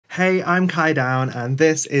Hey, I'm Kai Down, and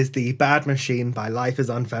this is The Bad Machine by Life is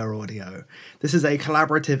Unfair Audio. This is a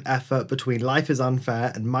collaborative effort between Life is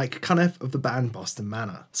Unfair and Mike Cunniff of the band Boston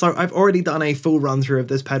Manor. So I've already done a full run through of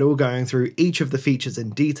this pedal, going through each of the features in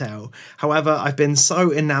detail. However, I've been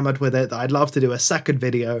so enamored with it that I'd love to do a second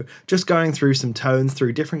video, just going through some tones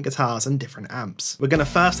through different guitars and different amps. We're going to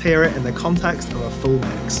first hear it in the context of a full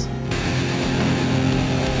mix.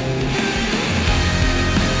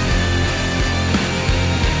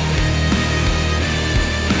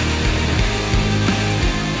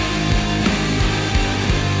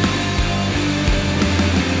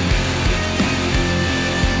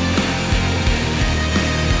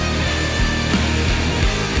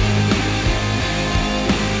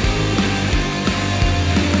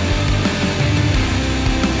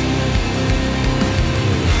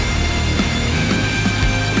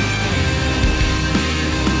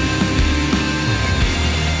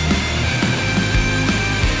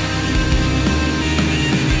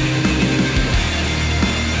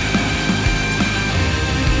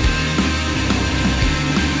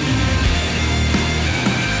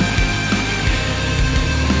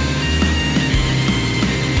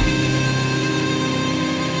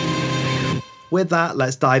 With that,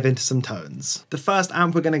 let's dive into some tones. The first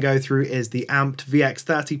amp we're going to go through is the Amped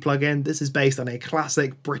VX30 plugin. This is based on a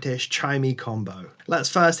classic British chimey combo. Let's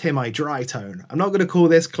first hear my dry tone. I'm not going to call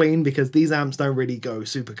this clean because these amps don't really go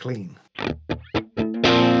super clean.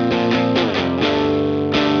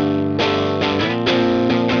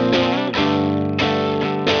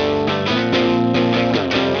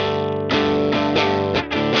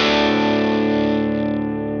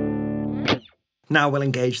 Now we'll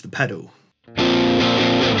engage the pedal.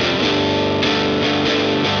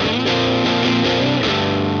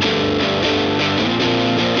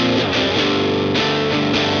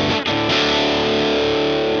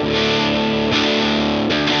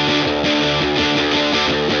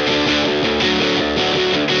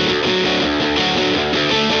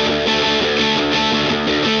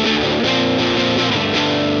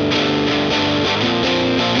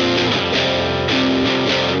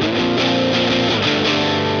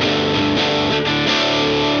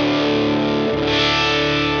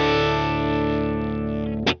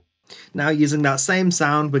 Now, using that same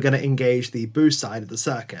sound, we're going to engage the boost side of the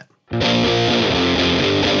circuit.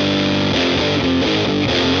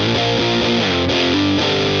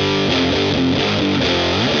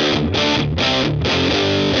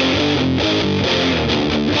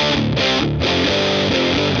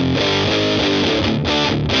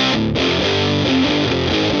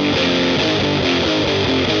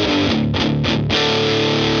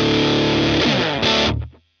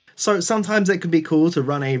 So sometimes it can be cool to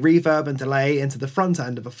run a reverb and delay into the front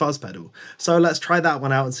end of a fuzz pedal. So let's try that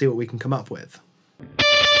one out and see what we can come up with.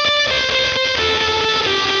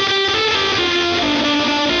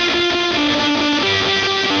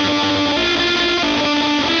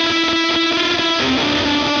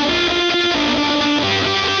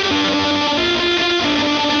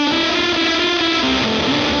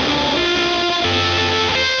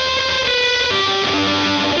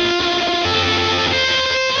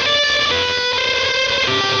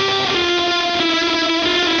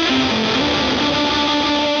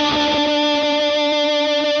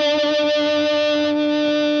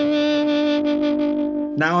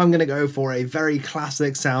 Now I'm going to go for a very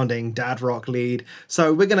classic sounding dad rock lead.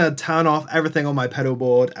 So we're going to turn off everything on my pedal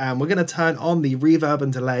board and we're going to turn on the reverb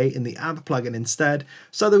and delay in the amp plugin instead,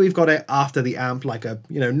 so that we've got it after the amp like a,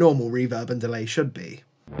 normal reverb and delay should be.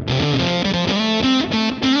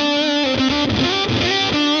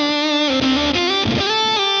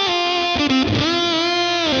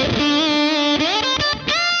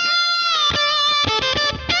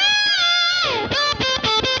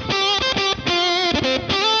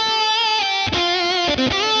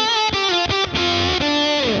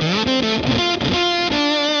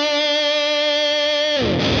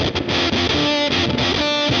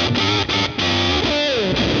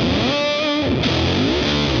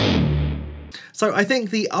 So I think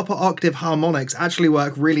the upper octave harmonics actually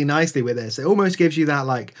work really nicely with this. It almost gives you that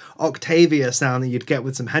like Octavia sound that you'd get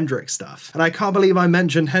with some Hendrix stuff. And I can't believe I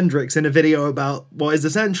mentioned Hendrix in a video about what is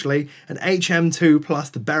essentially an HM2 plus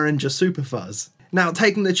the Behringer Super Fuzz. Now,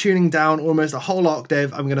 taking the tuning down almost a whole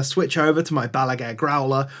octave, I'm going to switch over to my Balaguer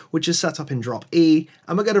Growler, which is set up in drop E,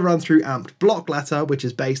 and we're going to run through Amped Block Letter, which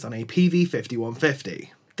is based on a PV5150.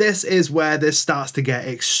 This is where this starts to get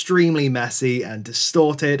extremely messy and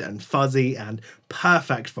distorted and fuzzy and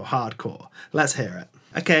perfect for hardcore. Let's hear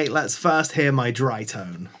it. Okay, let's first hear my dry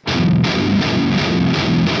tone.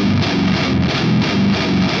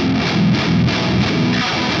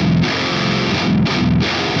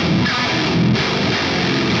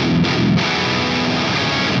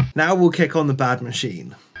 Now we'll kick on the bad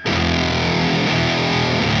machine.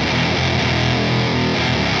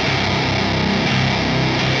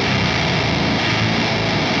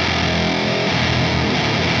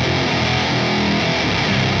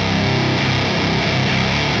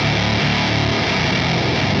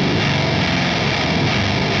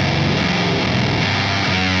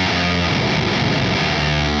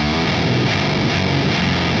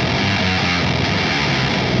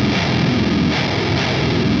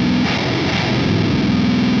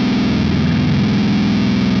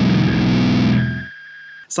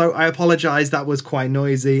 So I apologise, that was quite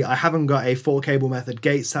noisy. I haven't got a 4-cable method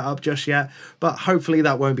gate set up just yet, but hopefully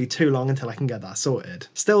that won't be too long until I can get that sorted.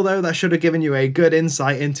 Still though, that should have given you a good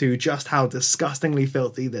insight into just how disgustingly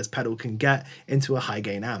filthy this pedal can get into a high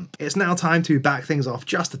gain amp. It's now time to back things off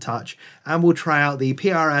just a touch, and we'll try out the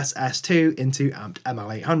PRS S2 into amped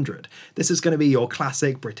ML800. This is going to be your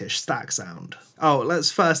classic British stack sound. Oh,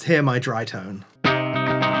 let's first hear my dry tone.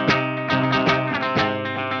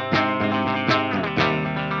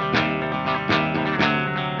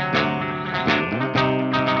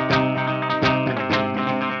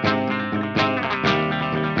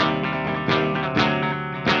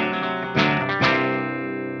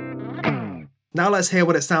 Now let's hear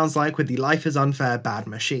what it sounds like with the Life is Unfair bad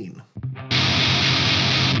machine.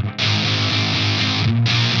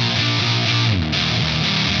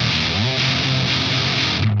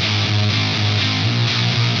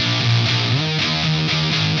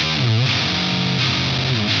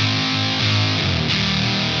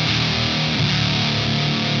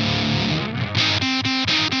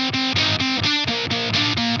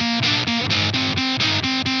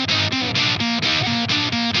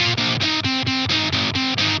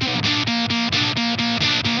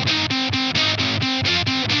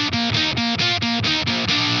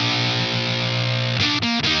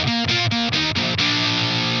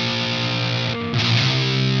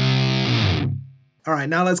 Alright,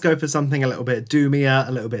 now let's go for something a little bit doomier,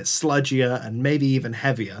 a little bit sludgier, and maybe even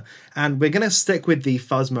heavier. And we're going to stick with the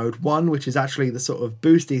Fuzz Mode 1, which is actually the sort of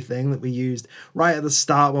boosty thing that we used right at the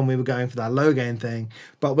start when we were going for that low gain thing,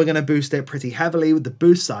 but we're going to boost it pretty heavily with the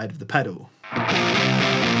boost side of the pedal.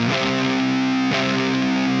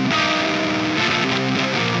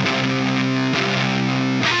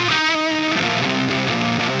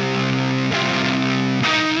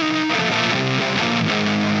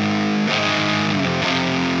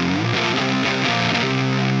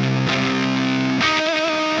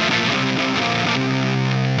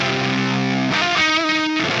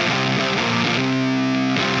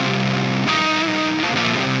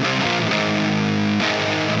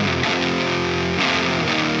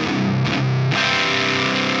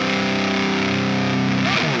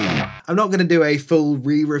 I'm not going to do a full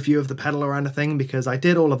re-review of the pedal or anything because I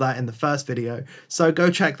did all of that in the first video, so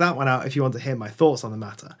go check that one out if you want to hear my thoughts on the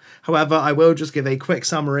matter. However, I will just give a quick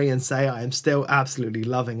summary and say I am still absolutely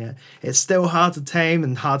loving it. It's still hard to tame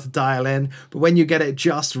and hard to dial in, but when you get it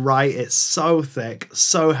just right, it's so thick,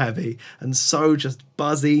 so heavy, and so just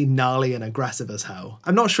buzzy, gnarly, and aggressive as hell.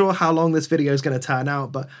 I'm not sure how long this video is going to turn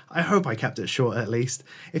out, but I hope I kept it short at least.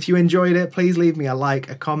 If you enjoyed it, please leave me a like,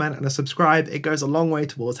 a comment, and a subscribe. It goes a long way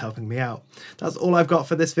towards helping me out. That's all I've got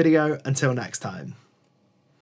for this video. Until next time.